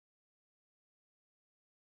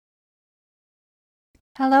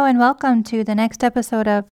Hello and welcome to the next episode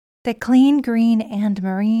of the Clean, Green, and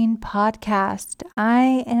Marine podcast.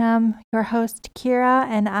 I am your host, Kira,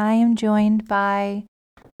 and I am joined by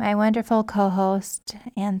my wonderful co-host,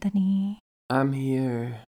 Anthony. I'm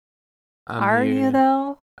here. Are you,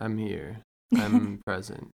 though? I'm here. I'm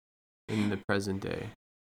present in the present day.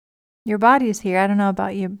 Your body's here. I don't know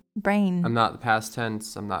about your brain. I'm not past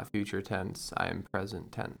tense. I'm not future tense. I am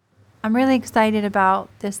present tense. I'm really excited about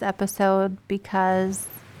this episode because,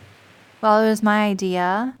 well, it was my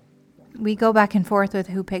idea. We go back and forth with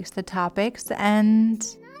who picks the topics, and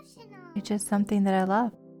it's just something that I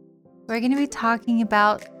love. We're going to be talking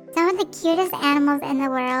about some of the cutest animals in the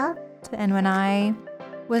world. And when I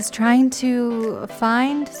was trying to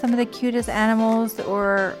find some of the cutest animals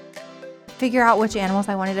or figure out which animals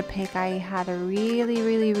I wanted to pick, I had a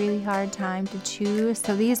really hard time to choose.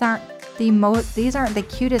 So these aren't the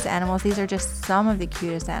cutest animals. These are just some of the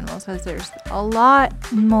cutest animals, because there's a lot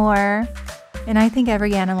more. And I think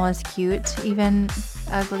every animal is cute, even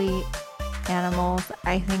ugly animals.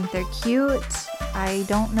 I think they're cute. I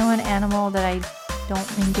don't know an animal that I don't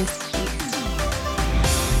think is cute.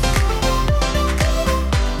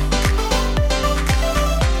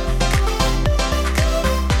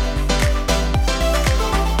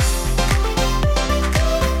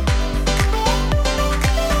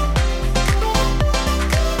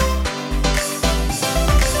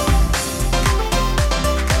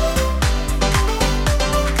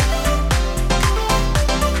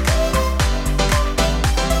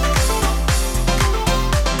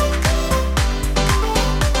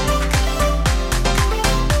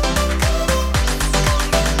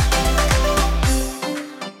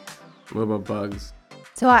 What about bugs?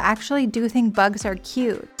 So I actually do think bugs are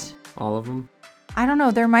cute. All of them? I don't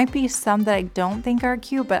know. There might be some that I don't think are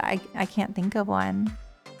cute, but I can't think of one.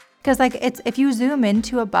 Because it's if you zoom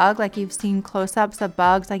into a bug, like you've seen close-ups of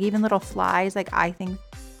bugs, like even little flies, like I think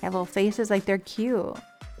they have little faces, like they're cute.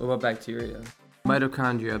 What about bacteria?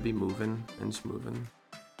 Mitochondria be moving and schmoving.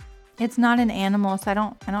 It's not an animal, so I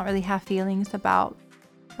don't really have feelings about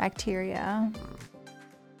bacteria.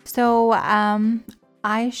 So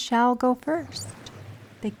I shall go first.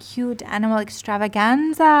 The cute animal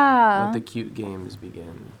extravaganza. Let the cute games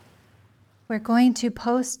begin. We're going to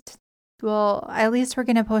post, well, at least we're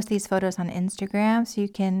going to post these photos on Instagram so you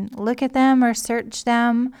can look at them or search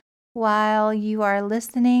them while you are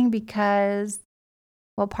listening, because,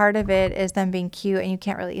 well, part of it is them being cute and you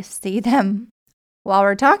can't really see them while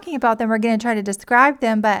we're talking about them. We're going to try to describe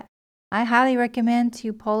them, but I highly recommend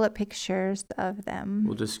to pull up pictures of them.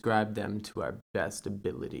 We'll describe them to our best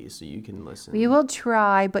ability so you can listen. We will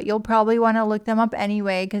try, but you'll probably want to look them up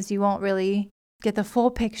anyway because you won't really get the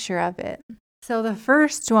full picture of it. So the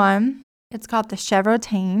first one, it's called the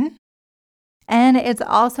chevrotain, and it's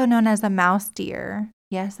also known as a mouse deer.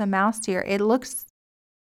 Yes, a mouse deer. It looks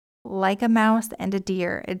like a mouse and a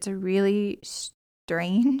deer. It's really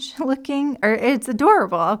strange looking, or it's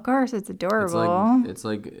adorable. Of course, it's adorable. It's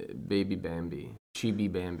like baby Bambi, chibi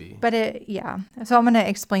Bambi. But so I'm going to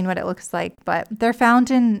explain what it looks like. But they're found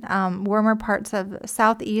in warmer parts of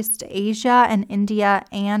Southeast Asia and India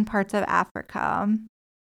and parts of Africa.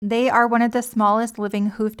 They are one of the smallest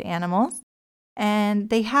living hoofed animals, and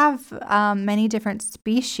they have many different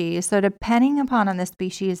species. So depending upon on the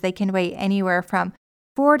species, they can weigh anywhere from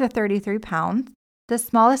 4 to 33 pounds. The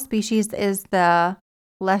smallest species is the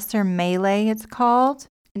lesser Malay, it's called,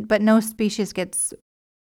 but no species gets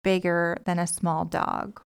bigger than a small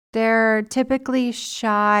dog. They're typically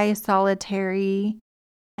shy, solitary,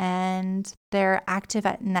 and they're active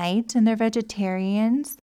at night, and they're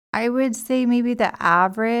vegetarians. I would say maybe the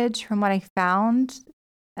average, from what I found,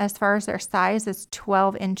 as far as their size, is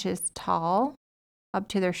 12 inches tall up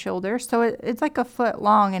to their shoulders. So it's like a foot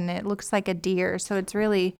long, and it looks like a deer. So it's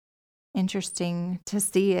really interesting to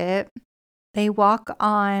see it. They walk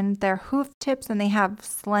on their hoof tips, and they have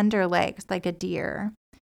slender legs like a deer.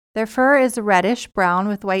 Their fur is reddish brown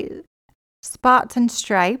with white spots and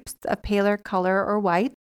stripes of paler color or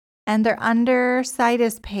white, and their underside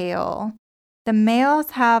is pale. The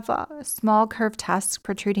males have small curved tusks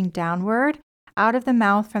protruding downward out of the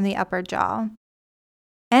mouth from the upper jaw.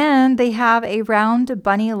 And they have a round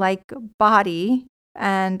bunny-like body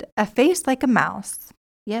and a face like a mouse.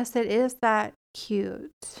 Yes, it is that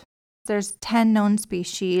cute. There's 10 known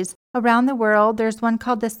species. Around the world, there's one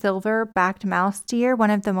called the silver-backed mouse deer,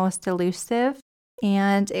 one of the most elusive.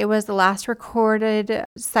 And it was the last recorded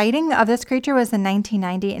sighting of this creature was in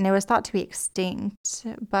 1990, and it was thought to be extinct.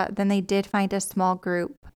 But then they did find a small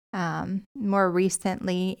group more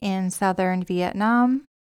recently in southern Vietnam.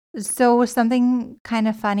 So something kind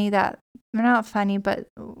of funny that, well, not funny, but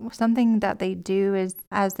something that they do is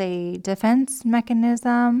as a defense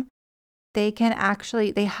mechanism, they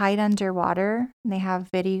hide underwater. They have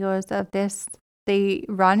videos of this. They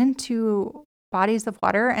run into bodies of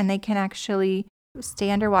water and they can actually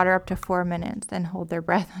stay underwater up to 4 minutes and hold their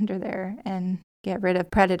breath under there and get rid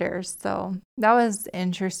of predators. So that was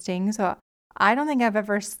interesting. So I don't think I've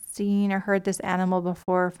ever seen or heard this animal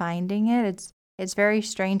before finding it. It's very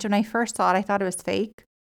strange. When I first saw it, I thought it was fake.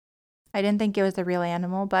 I didn't think it was a real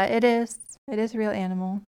animal, but it is. It is a real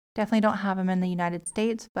animal. Definitely don't have them in the United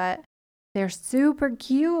States, but they're super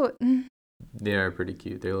cute. They are pretty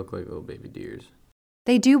cute. They look like little baby deers.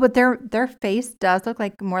 They do, but their face does look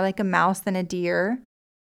like more like a mouse than a deer.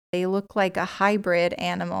 They look like a hybrid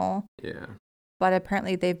animal, Yeah. but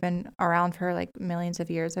apparently they've been around for like millions of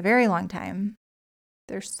years, a very long time.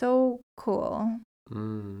 They're so cool.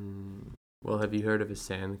 Well, have you heard of a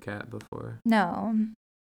sand cat before? No.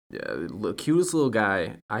 Yeah, the cutest little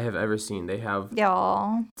guy I have ever seen. They have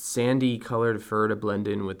Y'all. sandy colored fur to blend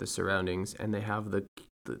in with the surroundings, and they have the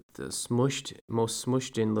most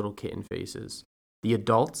smushed in little kitten faces. The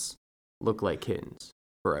adults look like kittens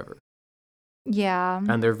forever. Yeah.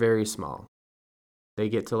 And they're very small. They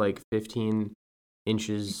get to like 15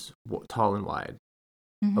 inches tall and wide,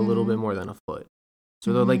 a little bit more than a foot.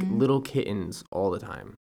 So they're like little kittens all the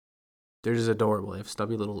time. They're just adorable. They have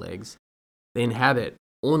stubby little legs. They inhabit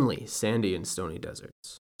only sandy and stony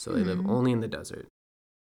deserts. So they live only in the desert.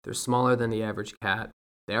 They're smaller than the average cat.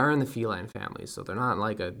 They are in the feline family, so they're not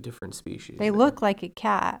like a different species. They look like a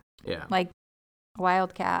cat. Yeah. Like a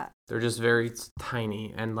wild cat. They're just very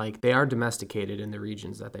tiny, and like they are domesticated in the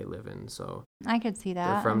regions that they live in. So I could see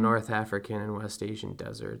that. they're from North African and West Asian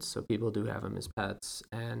deserts, so people do have them as pets,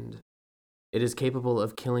 and it is capable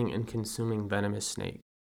of killing and consuming venomous snake.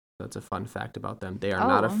 That's a fun fact about them. They are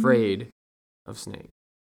not afraid of snake.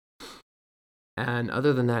 And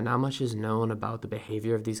other than that, not much is known about the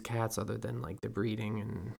behavior of these cats other than like the breeding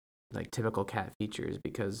and like typical cat features,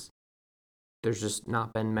 because there's just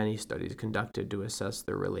not been many studies conducted to assess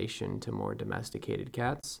their relation to more domesticated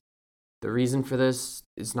cats. The reason for this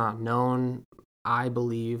is not known. I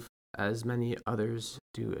believe, as many others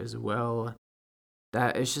do as well,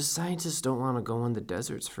 that it's just scientists don't want to go in the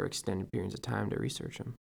deserts for extended periods of time to research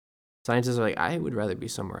them. Scientists are like, I would rather be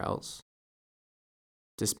somewhere else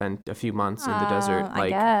to spend a few months in the desert, I like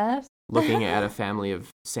guess. looking at a family of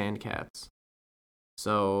sand cats.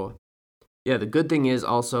 So, yeah, the good thing is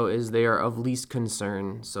they are of least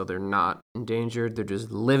concern, so they're not endangered. They're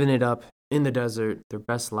just living it up in the desert, their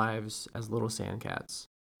best lives as little sand cats.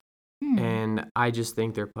 And I just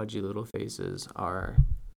think their pudgy little faces are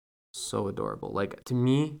so adorable. Like, to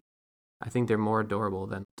me, I think they're more adorable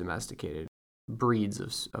than domesticated breeds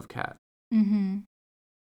of cat.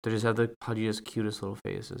 They just have the pudgiest, cutest little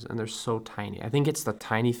faces, and they're so tiny. I think it's the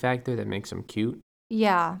tiny factor that makes them cute.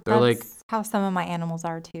 Yeah, They're that's like how some of my animals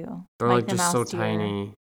are too. they're like the just so mouse deer.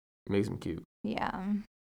 tiny, it makes them cute. Yeah.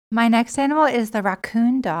 My next animal is the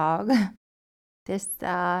raccoon dog. This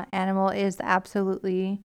animal is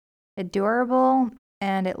absolutely adorable,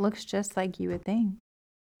 and it looks just like you would think.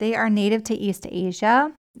 They are native to East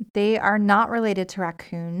Asia. They are not related to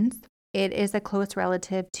raccoons. It is a close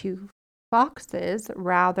relative to foxes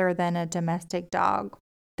rather than a domestic dog.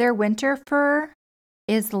 Their winter fur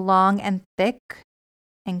is long and thick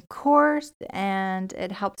and coarse, and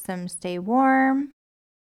it helps them stay warm.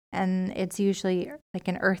 And it's usually like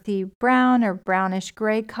an earthy brown or brownish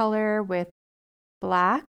gray color with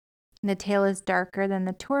black. And the tail is darker than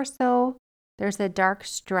the torso. There's a dark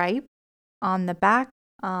stripe on the back,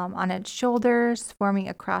 on its shoulders, forming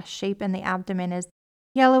a cross shape, and the abdomen is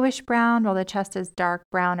yellowish brown, while the chest is dark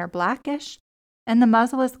brown or blackish. And the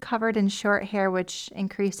muzzle is covered in short hair, which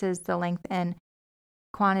increases the length and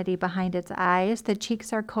quantity behind its eyes. The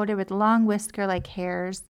cheeks are coated with long whisker-like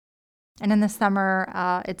hairs. And in the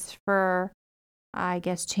summer, its fur, I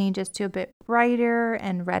guess, changes to a bit brighter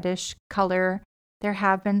and reddish color. There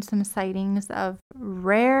have been some sightings of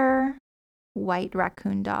rare white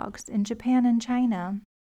raccoon dogs in Japan and China.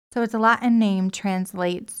 So its Latin name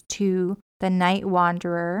translates to the night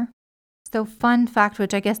wanderer. So fun fact,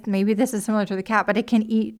 which I guess maybe this is similar to the cat, but it can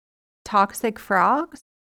eat toxic frogs.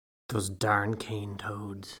 Those darn cane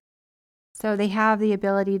toads. So they have the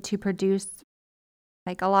ability to produce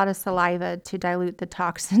like a lot of saliva to dilute the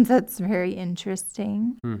toxins. That's very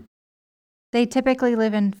interesting. They typically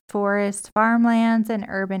live in forests, farmlands, and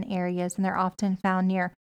urban areas, and they're often found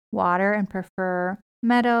near water and prefer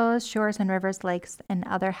meadows, shores, and rivers, lakes, and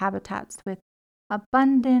other habitats with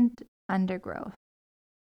abundant undergrowth.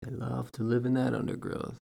 They love to live in that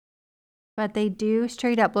undergrowth. But they do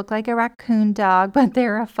straight up look like a raccoon dog, but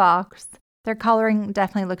they're a fox. Their coloring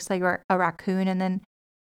definitely looks like a raccoon. And then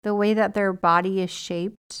the way that their body is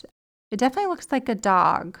shaped, it definitely looks like a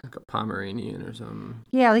dog. Like a Pomeranian or something.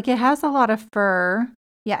 Yeah, like it has a lot of fur.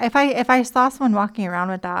 Yeah, if I saw someone walking around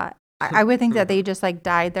with that, I would think that they just like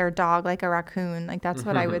dyed their dog like a raccoon. Like that's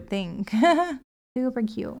what I would think. Super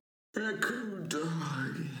cute. Raccoon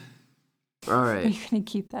dog. All right. Are you gonna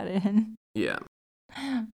keep that in? Yeah.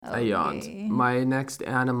 Okay. I yawned. My next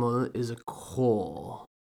animal is a quoll.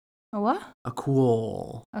 A what? A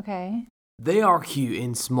quoll. Okay. They are cute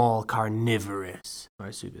and small carnivorous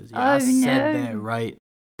marsupials. Yeah, I Oh, said no. that right.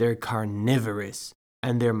 They're carnivorous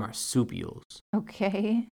and they're marsupials.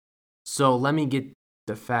 Okay. So let me get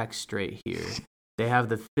the facts straight here. They have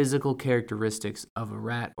the physical characteristics of a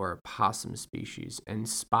rat or a possum species and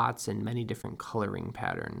spots in many different coloring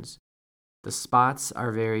patterns. The spots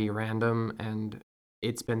are very random, and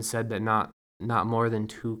it's been said that not more than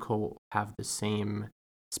 2 quoll have the same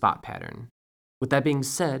spot pattern. With that being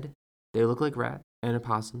said, they look like rat and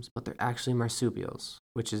opossums, but they're actually marsupials,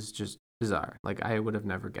 which is just bizarre. Like, I would have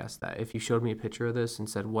never guessed that. If you showed me a picture of this and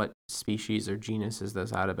said, what species or genus is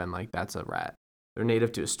this, I would have been like, that's a rat. They're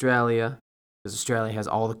native to Australia, because Australia has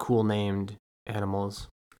all the cool named animals.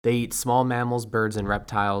 They eat small mammals, birds, and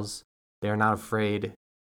reptiles. They are not afraid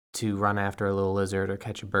to run after a little lizard or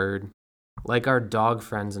catch a bird. Like our dog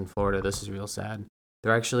friends in Florida, this is real sad.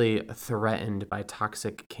 They're actually threatened by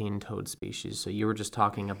toxic cane toad species. So you were just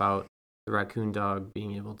talking about the raccoon dog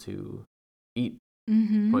being able to eat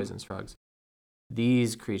poisonous frogs.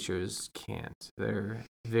 These creatures can't. They're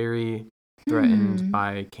very threatened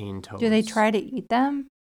by cane toads. Do they try to eat them?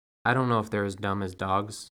 I don't know if they're as dumb as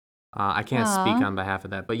dogs. I can't speak on behalf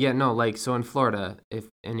of that. But yeah, no, like, so in Florida, if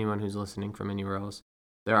anyone who's listening from anywhere else,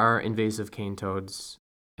 there are invasive cane toads,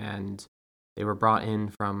 and they were brought in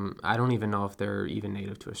from, I don't even know if they're even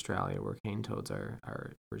native to Australia, where cane toads are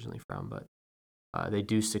originally from, but they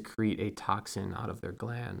do secrete a toxin out of their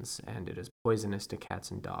glands, and it is poisonous to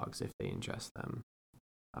cats and dogs if they ingest them.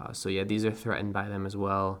 So yeah, these are threatened by them as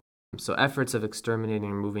well. So efforts of exterminating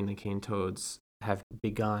and removing the cane toads have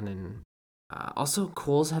begun, and also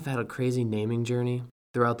quolls have had a crazy naming journey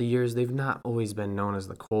throughout the years. They've not always been known as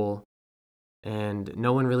the quoll, and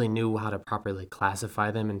no one really knew how to properly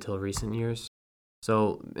classify them until recent years.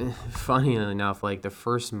 So, funny enough, like the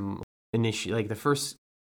first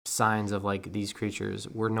signs of like these creatures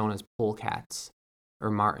were known as polecats or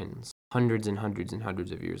martens. Hundreds and hundreds and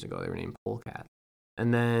hundreds of years ago, they were named polecat.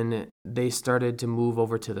 And then they started to move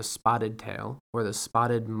over to the spotted tail or the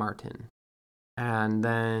spotted marten. And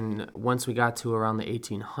then once we got to around the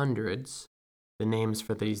 1800s, the names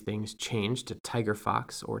for these things changed to tiger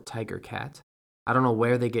fox or tiger cat. I don't know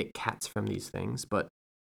where they get cats from these things, but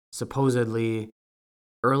supposedly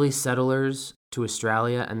early settlers to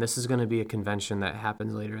Australia, and this is going to be a convention that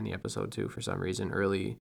happens later in the episode too for some reason,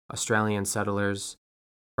 early Australian settlers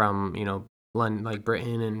from, London, like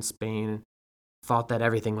Britain and Spain, thought that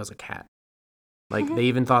everything was a cat. Like, they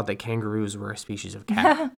even thought that kangaroos were a species of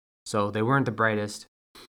cat. So they weren't the brightest.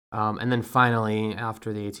 And then finally,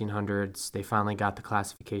 after the 1800s, they finally got the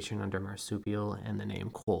classification under marsupial and the name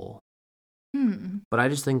quoll. But I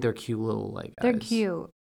just think they're cute little, like, guys. They're cute.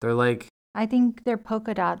 They're like... I think their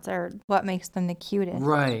polka dots are what makes them the cutest.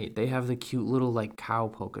 Right. They have the cute little, like, cow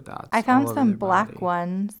polka dots. I found some black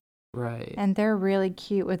ones. Right. And they're really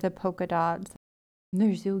cute with the polka dots.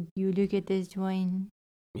 They're so cute. Look at this one.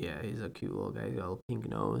 Yeah, he's a cute little guy. He's got a little pink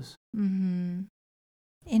nose.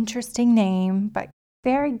 Interesting name, but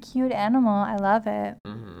very cute animal. I love it.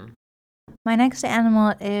 My next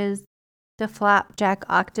animal is the flapjack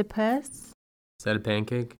octopus. Is that a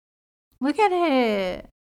pancake? Look at it.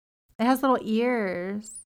 It has little ears.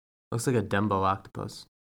 Looks like a Dumbo octopus.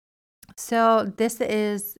 So this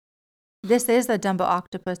is a Dumbo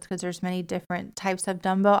octopus because there's many different types of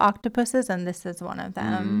Dumbo octopuses, and this is one of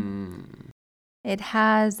them. It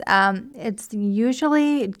has, it's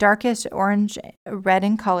usually darkest orange, red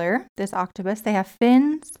in color, this octopus. They have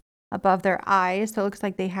fins above their eyes, so it looks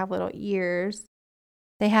like they have little ears.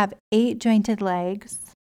 They have 8 jointed legs.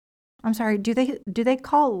 I'm sorry, do they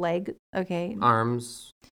call leg? Okay. Arms.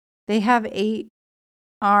 They have 8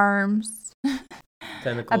 arms.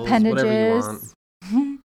 Tentacles, appendages. Whatever you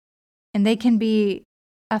want. And they can be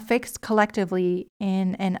affixed collectively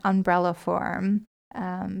in an umbrella form.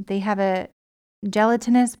 They have a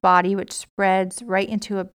gelatinous body which spreads right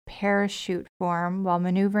into a parachute form while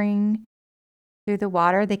maneuvering through the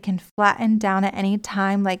water. They can flatten down at any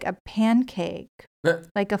time like a pancake,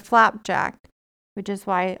 like a flapjack, which is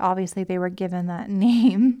why obviously they were given that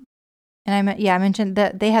name. And I mentioned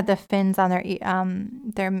that they had the fins on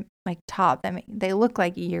their like top. They look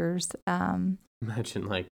like ears. Imagine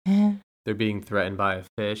like they're being threatened by a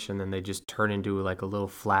fish, and then they just turn into like a little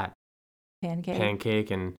flat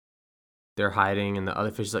pancake, and they're hiding, and the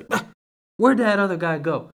other fish is like, where'd that other guy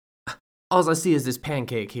go? All I see is this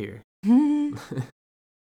pancake here. And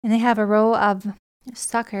they have a row of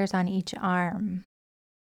suckers on each arm.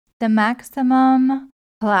 The maximum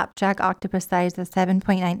flapjack octopus size is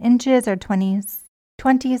 7.9 inches or 20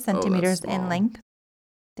 centimeters in length.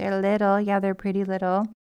 They're little. Yeah, they're pretty little.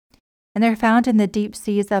 And they're found in the deep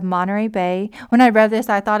seas of Monterey Bay. When I read this,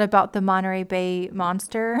 I thought about the Monterey Bay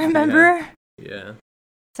monster, remember? Yeah.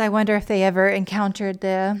 So I wonder if they ever encountered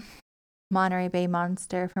the Monterey Bay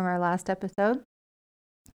monster from our last episode.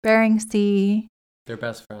 Bering Sea. They're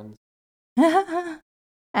best friends.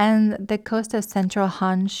 And the coast of central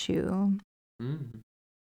Honshu.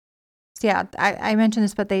 So yeah, I mentioned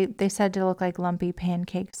this, but they said to look like lumpy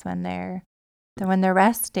pancakes when they're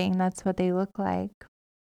resting. That's what they look like.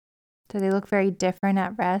 So they look very different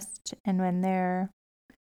at rest and when they're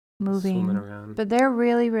moving. Swimming around. But they're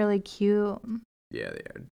really, really cute. Yeah,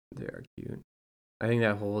 they are cute. I think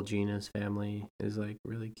that whole genus family is like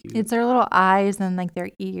really cute. It's their little eyes and like their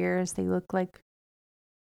ears. They look like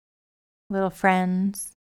little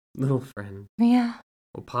friends. Little friend. Yeah.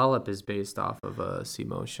 Well, polyp is based off of a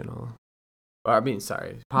Seamotional.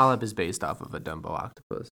 Polyp is based off of a Dumbo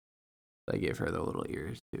octopus. I gave her the little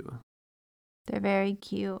ears too. They're very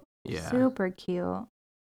cute. Yeah. Super cute.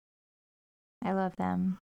 I love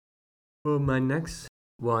them. Well, my next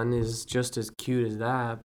one is just as cute as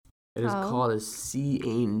that. It is called a sea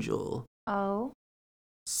angel. Oh.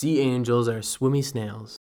 Sea angels are swimmy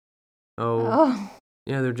snails. Oh.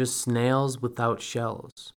 Yeah, they're just snails without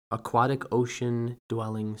shells. Aquatic ocean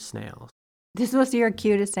dwelling snails. This was your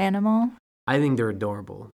cutest animal? I think they're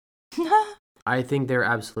adorable. I think they're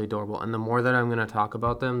absolutely adorable. And the more that I'm going to talk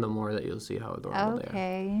about them, the more that you'll see how adorable they are.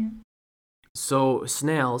 Okay. So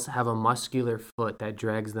snails have a muscular foot that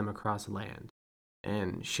drags them across land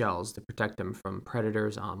and shells to protect them from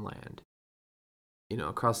predators on land.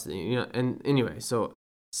 And anyway, so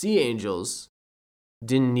sea angels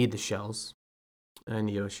didn't need the shells in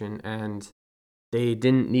the ocean, and they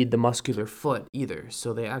didn't need the muscular foot either.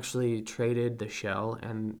 So they actually traded the shell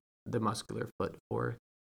and the muscular foot for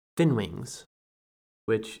fin wings,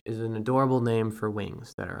 which is an adorable name for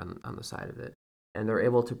wings that are on the side of it. And they're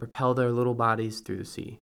able to propel their little bodies through the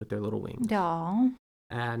sea with their little wings. Aww.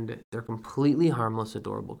 And they're completely harmless,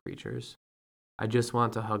 adorable creatures. I just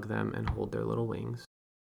want to hug them and hold their little wings.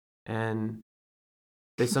 And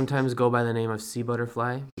they sometimes go by the name of sea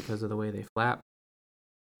butterfly because of the way they flap.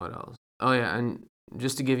 What else? Oh yeah, and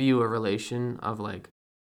just to give you a relation of like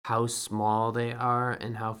how small they are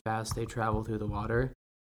and how fast they travel through the water,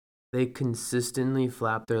 they consistently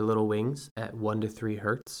flap their little wings at 1 to 3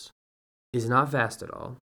 hertz. Is not fast at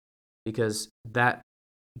all, because that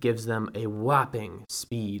gives them a whopping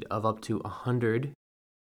speed of up to 100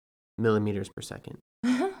 millimeters per second.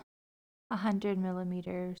 100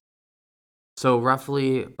 millimeters. So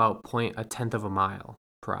roughly about a tenth of a mile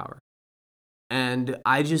per hour. And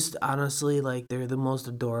I just honestly, like, they're the most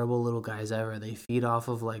adorable little guys ever. They feed off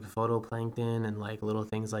of like photoplankton and like little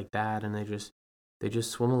things like that, and they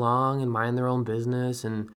just swim along and mind their own business,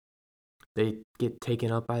 and they get taken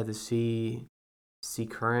up by the sea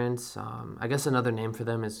currents. I guess another name for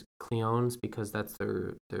them is cleones because that's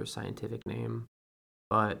their scientific name.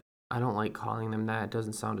 But I don't like calling them that. It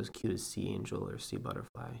doesn't sound as cute as sea angel or sea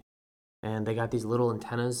butterfly. And they got these little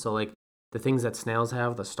antennas. So like the things that snails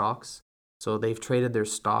have, the stalks. So they've traded their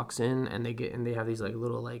stalks in, and they have these like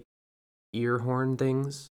little like ear horn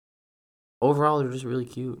things. Overall, they're just really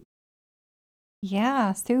cute.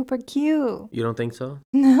 Yeah, super cute. You don't think so?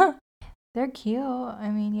 They're cute. I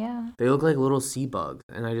mean, yeah. They look like little sea bugs,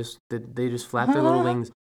 and they just flap their little wings.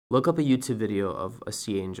 Look up a YouTube video of a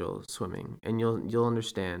sea angel swimming, and you'll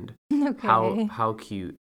understand how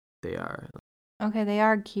cute they are. Okay, they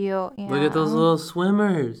are cute. Yeah. Look at those little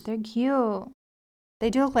swimmers. They're cute. They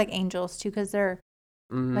do look like angels too, because they're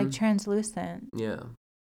like translucent. Yeah.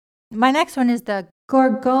 My next one is the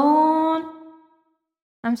Gorgon.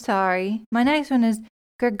 I'm sorry. My next one is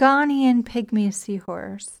Gorgonian pygmy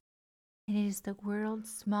seahorse. It is the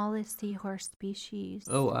world's smallest seahorse species.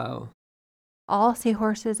 Oh, wow. All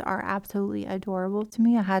seahorses are absolutely adorable to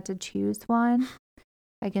me. I had to choose one.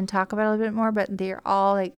 I can talk about it a little bit more, but they're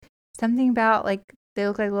all like something about like they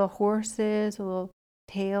look like little horses with little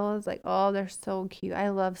tails. Like, oh, they're so cute. I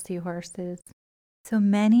love seahorses. So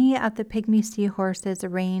many of the pygmy seahorses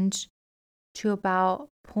range to about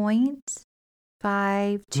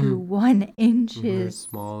 5 to 1 inches. They're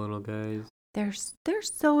small little guys. They're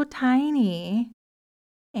so tiny.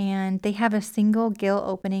 And they have a single gill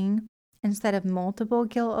opening instead of multiple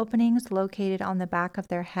gill openings located on the back of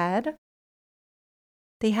their head.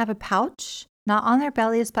 They have a pouch, not on their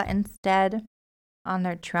bellies, but instead on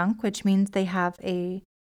their trunk, which means they have a...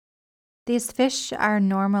 These fish are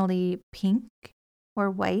normally pink or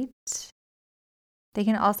white. They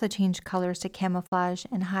can also change colors to camouflage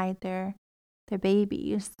and hide their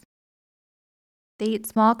babies. They eat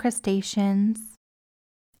small crustaceans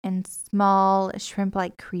and small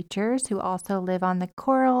shrimp-like creatures who also live on the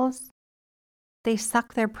corals. They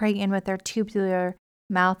suck their prey in with their tubular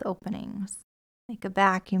mouth openings, like a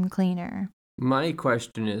vacuum cleaner. My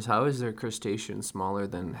question is, how is their crustacean smaller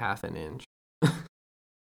than half an inch?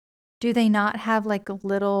 Do they not have like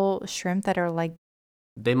little shrimp that are like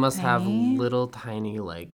They must have tiny? little tiny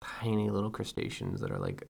little crustaceans that are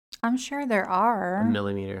like I'm sure there are. a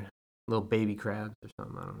millimeter. Little baby crabs or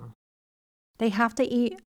something, I don't know. They have to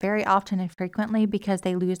eat very often and frequently because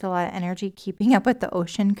they lose a lot of energy keeping up with the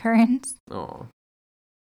ocean currents. Oh.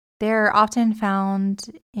 They're often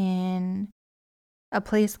found in a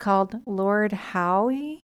place called Lord Howe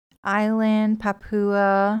Island,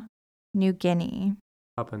 Papua New Guinea.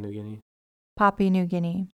 Papua New Guinea. Papua New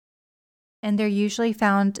Guinea. And they're usually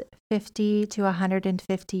found 50 to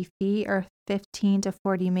 150 feet or 15 to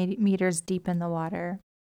 40 meters deep in the water.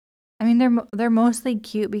 I mean, they're mostly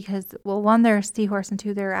cute because, well, one, they're a seahorse, and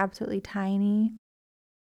two, they're absolutely tiny.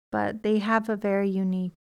 But they have a very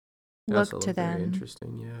unique look to them. Very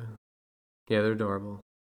interesting, yeah. Yeah, they're adorable.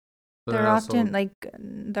 But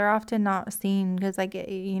They're often not seen because, like,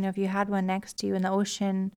 if you had one next to you in the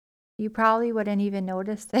ocean, you probably wouldn't even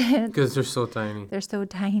notice it. Because they're so tiny. They're so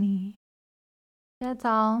tiny. That's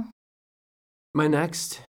all. My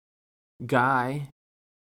next guy,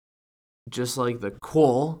 just like the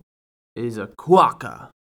quoll, is a quokka.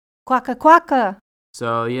 Quacka quacka.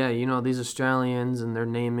 So, yeah, these Australians and their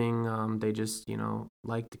naming, they just,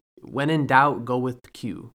 like, when in doubt, go with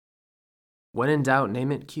Q. When in doubt,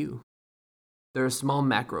 name it Q. They're a small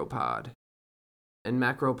macropod. And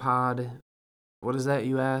macropod, what is that,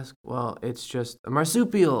 you ask? Well, it's just a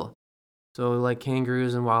marsupial. So, like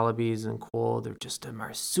kangaroos and wallabies and quoll, they're just a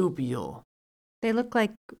marsupial. They look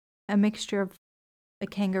like a mixture of a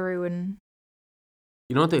kangaroo and...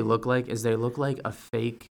 You know what they look like? They look like a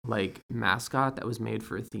fake, like, mascot that was made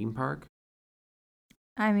for a theme park.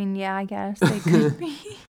 I mean, yeah, I guess they could be.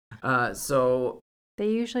 So... They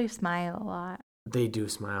usually smile a lot. They do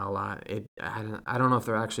smile a lot. I don't know if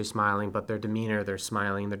they're actually smiling, but their demeanor, they're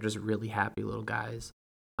smiling. They're just really happy little guys.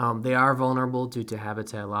 They are vulnerable due to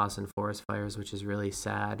habitat loss and forest fires, which is really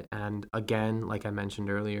sad. And again, like I mentioned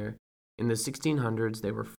earlier, in the 1600s,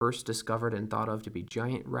 they were first discovered and thought of to be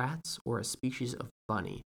giant rats or a species of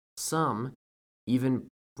bunny. Some even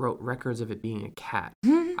wrote records of it being a cat.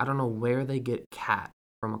 I don't know where they get cat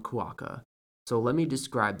from a quokka. So let me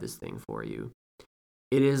describe this thing for you.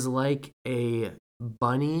 It is like a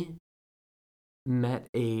bunny met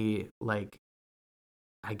a, like,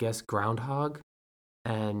 I guess, groundhog,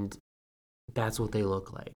 and that's what they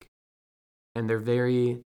look like. And they're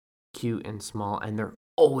very cute and small, and they're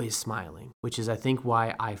always smiling, which is, I think,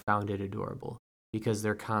 why I found it adorable, because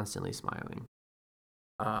they're constantly smiling.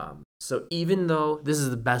 So even though this is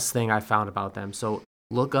the best thing I found about them, so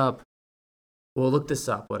look this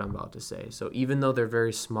up, what I'm about to say. So even though they're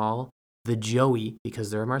very small, the joey,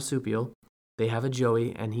 because they're a marsupial, they have a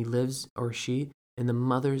joey, and he lives, or she, in the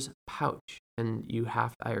mother's pouch. And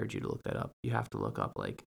I urge you to look that up. You have to look up,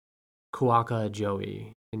 like, quokka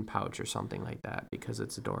joey in pouch or something like that, because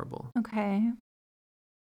it's adorable. Okay.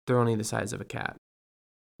 They're only the size of a cat.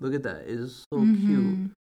 Look at that. It is so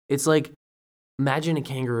cute. It's like, imagine a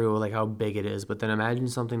kangaroo, like how big it is, but then imagine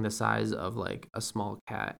something the size of, like, a small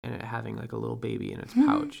cat and it having, like, a little baby in its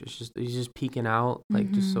pouch. He's just peeking out,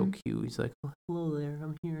 like, just so cute. He's like, oh, hello there,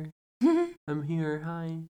 I'm here. I'm here,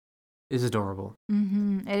 hi. It's adorable.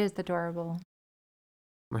 It is adorable.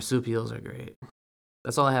 Marsupials are great.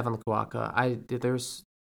 That's all I have on the quokka. There's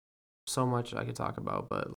so much I could talk about,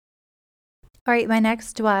 but... All right, my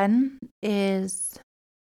next one is,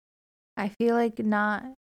 I feel like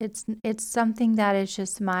it's something that is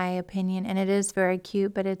just my opinion, and it is very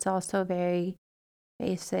cute, but it's also very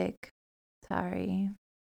basic. Sorry.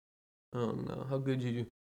 Oh no, how could you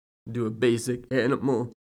do a basic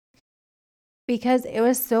animal? Because it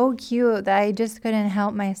was so cute that I just couldn't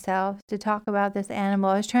help myself to talk about this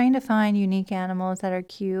animal. I was trying to find unique animals that are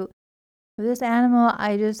cute. But this animal,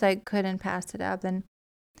 I just couldn't pass it up. And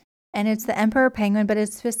it's the emperor penguin, but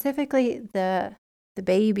it's specifically the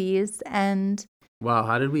babies. And Wow,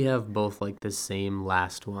 how did we have both like the same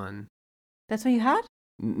last one? That's what you had?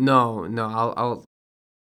 No, I'll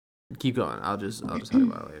keep going. I'll just talk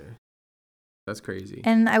about it later. That's crazy.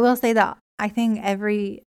 And I will say that I think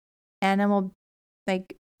every animal,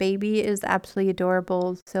 like baby, is absolutely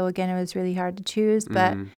adorable. So again, it was really hard to choose,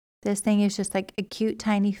 but this thing is just like a cute,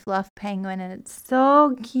 tiny fluff penguin, and it's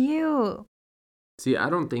so cute. See,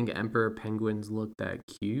 I don't think emperor penguins look that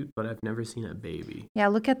cute, but I've never seen a baby. Yeah,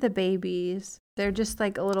 look at the babies. They're just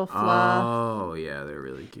like a little fluff. Oh, yeah, they're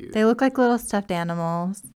really cute. They look like little stuffed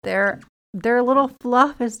animals. Their little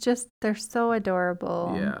fluff is just, they're so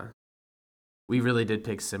adorable. Yeah. We really did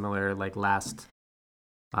pick similar, like last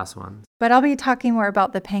ones. But I'll be talking more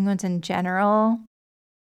about the penguins in general.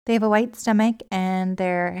 They have a white stomach, and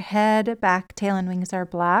their head, back, tail, and wings are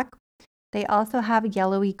black. They also have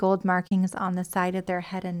yellowy gold markings on the side of their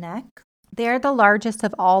head and neck. They are the largest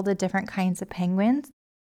of all the different kinds of penguins.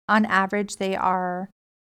 On average, they are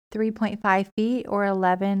 3.5 feet or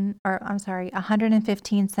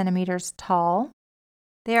 115 centimeters tall.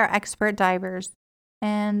 They are expert divers,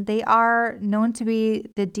 and they are known to be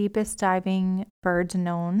the deepest diving birds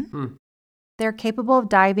known. They're capable of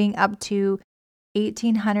diving up to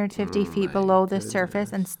 1,850 feet below the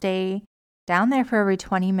surface and stay down there for over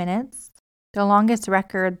 20 minutes. The longest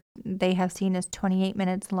record they have seen is 28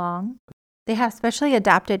 minutes long. They have specially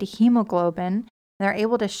adapted hemoglobin, and they're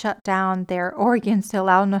able to shut down their organs to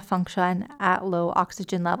allow them to function at low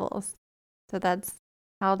oxygen levels. So that's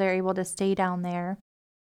how they're able to stay down there.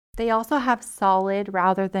 They also have solid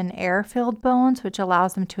rather than air-filled bones, which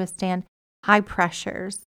allows them to withstand high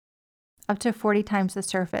pressures, up to 40 times the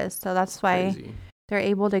surface. So that's why they're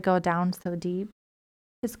able to go down so deep.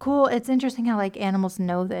 It's cool. It's interesting how like animals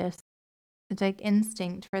know this. It's like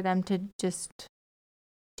instinct for them to just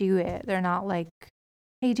do it. They're not like,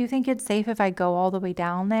 hey, do you think it's safe if I go all the way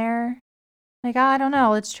down there? Like, I don't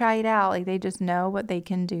know. Let's try it out. Like, they just know what they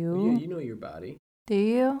can do. Yeah, you know your body. Do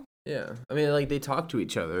you? Yeah. I mean, like, they talk to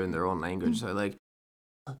each other in their own language. They're like,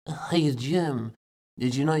 hey, Jim,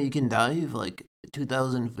 did you know you can dive like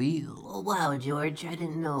 2,000 feet? Oh, wow, George, I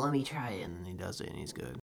didn't know. Let me try it. And he does it, and he's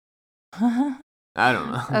good. I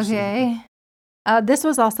don't know. Okay. This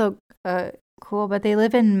was also cool, but they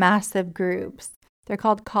live in massive groups. They're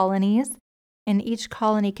called colonies, and each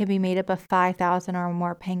colony can be made up of 5,000 or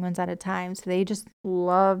more penguins at a time. So they just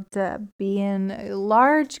love to be in a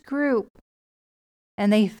large group.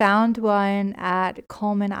 And they found one at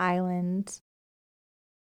Coleman Island.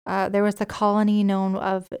 There was a colony known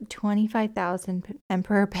of 25,000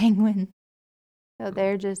 emperor penguins. So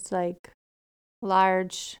they're just like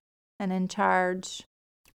large and in charge.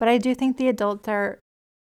 But I do think the adults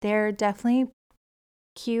they're definitely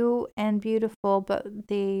cute and beautiful, but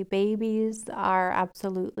the babies are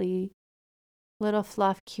absolutely little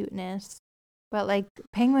fluff cuteness. But like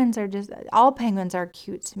penguins are just, all penguins are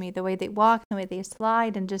cute to me. The way they walk, the way they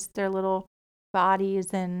slide, and just their little bodies.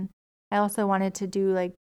 And I also wanted to do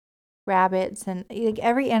like rabbits, and like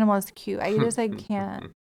every animal is cute. I just like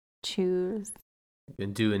can't choose. You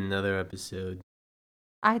can do another episode.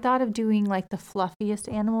 I thought of doing like the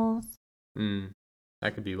fluffiest animals.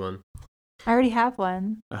 That could be one. I already have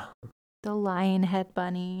one. Oh. The lion head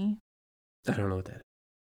bunny. I don't know what that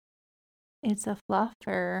is. It's a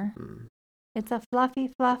fluffer. It's a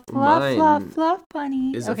fluffy fluff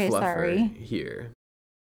bunny. Is okay, a fluffer sorry. Here.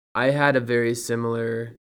 I had a very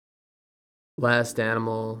similar last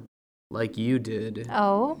animal like you did.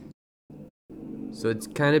 Oh. So it's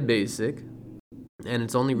kind of basic, and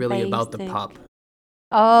it's only really about the pup.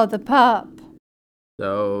 Oh, the pup.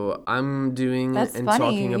 So I'm doing That's and funny.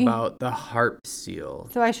 talking about the harp seal.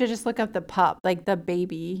 So I should just look up the pup, like the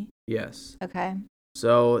baby. Yes. Okay.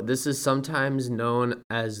 So this is sometimes known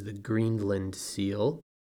as the Greenland seal,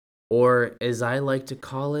 or as I like to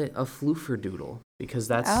call it, a flooferdoodle, because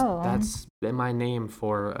that's been my name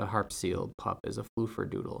for a harp seal pup, is a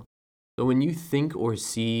flooferdoodle. So when you think or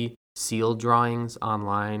see seal drawings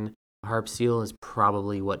online, a harp seal is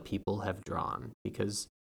probably what people have drawn, because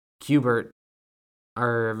Cuwootest,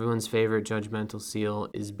 everyone's favorite judgmental seal,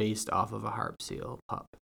 is based off of a harp seal pup.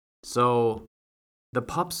 So the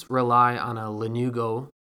pups rely on a lanugo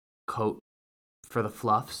coat for the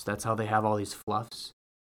fluffs. That's how they have all these fluffs.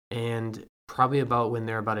 And probably about when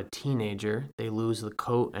they're about a teenager, they lose the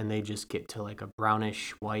coat and they just get to like a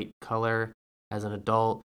brownish white color as an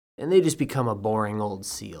adult. And they just become a boring old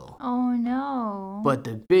seal. Oh, no. But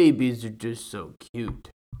the babies are just so cute.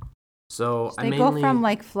 So they go from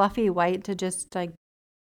like fluffy white to just like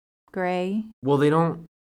gray. Well,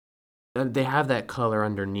 they have that color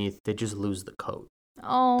underneath. They just lose the coat.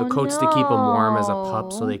 Oh, the coat's to keep them warm as a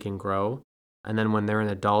pup so they can grow. And then when they're an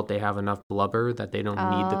adult, they have enough blubber that they don't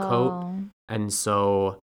need the coat. And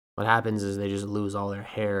so what happens is they just lose all their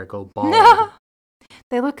hair, go bald.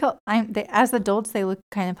 They look, as adults, they look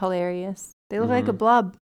kind of hilarious. They look like a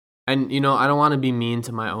blob. And, you know, I don't want to be mean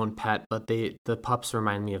to my own pet, but the pups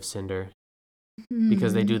remind me of Cinder.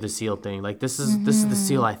 Because they do the seal thing. Like, this is the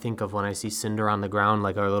seal I think of when I see Cinder on the ground,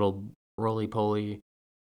 like our little roly-poly.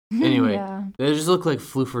 Anyway, they just look like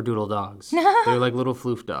floofer-doodle dogs. They're like little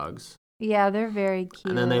floof dogs. Yeah, they're very cute.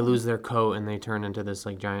 And then they lose their coat and they turn into this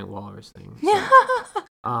like giant walrus thing.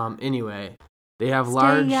 So, anyway, they have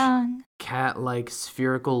large cat-like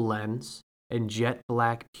spherical lens and jet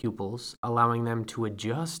black pupils, allowing them to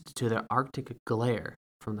adjust to the Arctic glare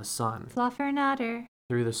from the sun. Fluffernutter.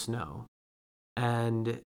 Through the snow.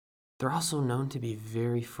 And they're also known to be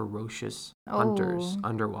very ferocious hunters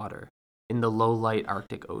underwater in the low light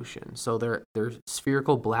Arctic Ocean. So their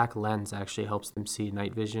spherical black lens actually helps them see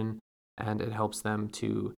night vision, and it helps them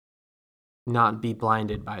to not be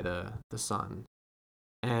blinded by the sun.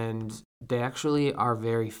 And they actually are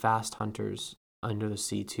very fast hunters under the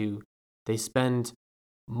sea too. They spend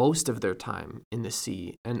most of their time in the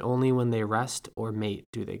sea, and only when they rest or mate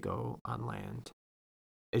do they go on land.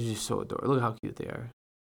 It's just so adorable. Look how cute they are.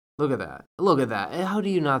 Look at that. Look at that. How do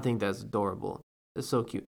you not think that's adorable? It's so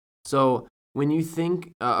cute. So when you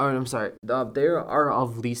think, they are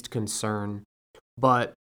of least concern.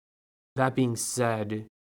 But that being said,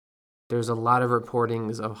 there's a lot of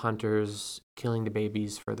reportings of hunters killing the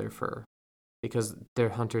babies for their fur. Because their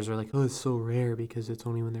hunters are like, oh, it's so rare because it's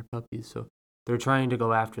only when they're puppies. So they're trying to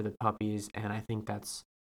go after the puppies. And I think that's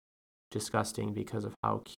disgusting because of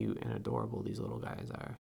how cute and adorable these little guys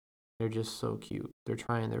are. They're just so cute. They're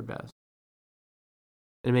trying their best.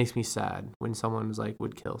 It makes me sad when someone's like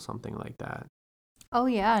would kill something like that. Oh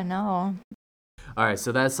yeah, no. All right,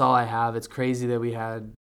 so that's all I have. It's crazy that we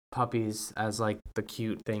had puppies as like the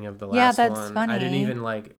cute thing of the last one. Yeah, that's funny. I didn't even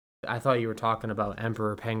I thought you were talking about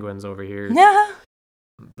emperor penguins over here. Yeah.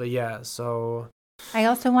 But yeah, so I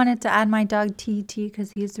also wanted to add my dog TT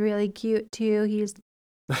because he's really cute too. He's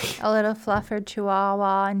a little fluffer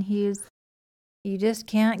chihuahua, and you just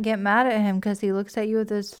can't get mad at him because he looks at you with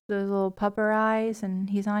those little pupper eyes, and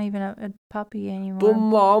he's not even a puppy anymore. But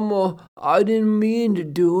Mama, I didn't mean to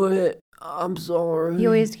do it. I'm sorry. He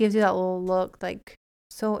always gives you that little look, like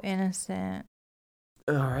so innocent.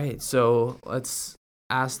 All right, so let's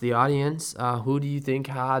ask the audience, who do you think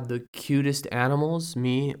had the cutest animals,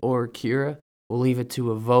 me or Kira? We'll leave it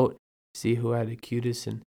to a vote, see who had the cutest,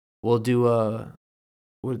 and we'll do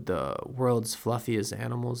with the world's fluffiest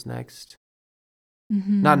animals next.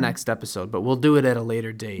 Not next episode, but we'll do it at a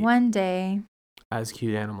later date. One day. As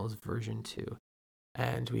Cute Animals version 2.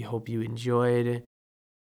 And we hope you enjoyed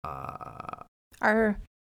our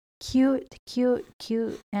cute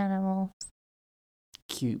animals.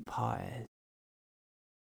 Cute paws.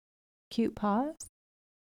 Cute paws?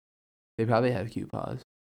 They probably have cute paws.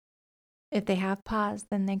 If they have paws,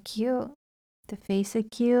 then they're cute. The face is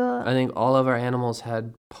cute. I think all of our animals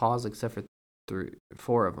had paws except for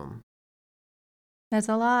 4 of them. That's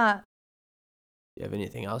a lot. Do you have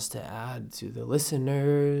anything else to add to the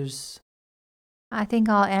listeners? I think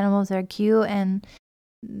all animals are cute, and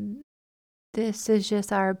this is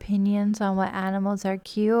just our opinions on what animals are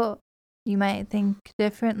cute. You might think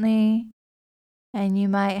differently, and you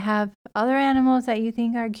might have other animals that you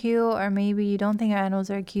think are cute, or maybe you don't think our animals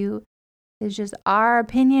are cute. It's just our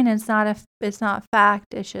opinion. It's not fact.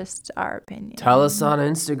 It's just our opinion. Tell us on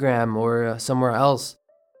Instagram or somewhere else.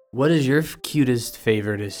 What is your cutest,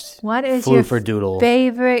 favoritist? What is your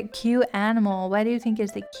favorite cute animal? What do you think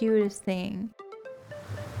is the cutest thing?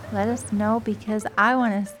 Let us know because I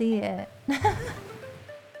want to see it.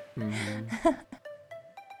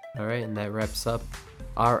 All right, and that wraps up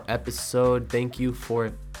our episode. Thank you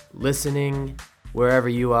for listening wherever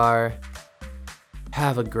you are.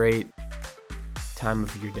 Have a great time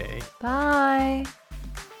of your day. Bye.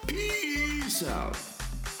 Peace out.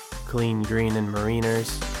 Clean, green, and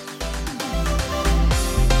mariners.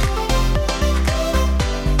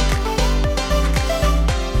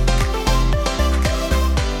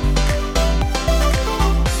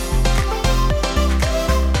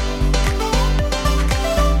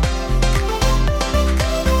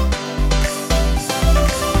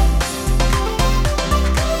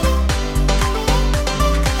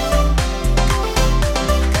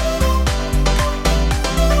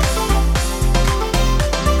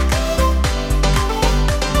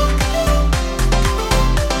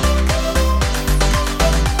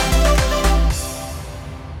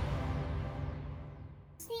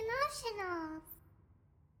 Emotional.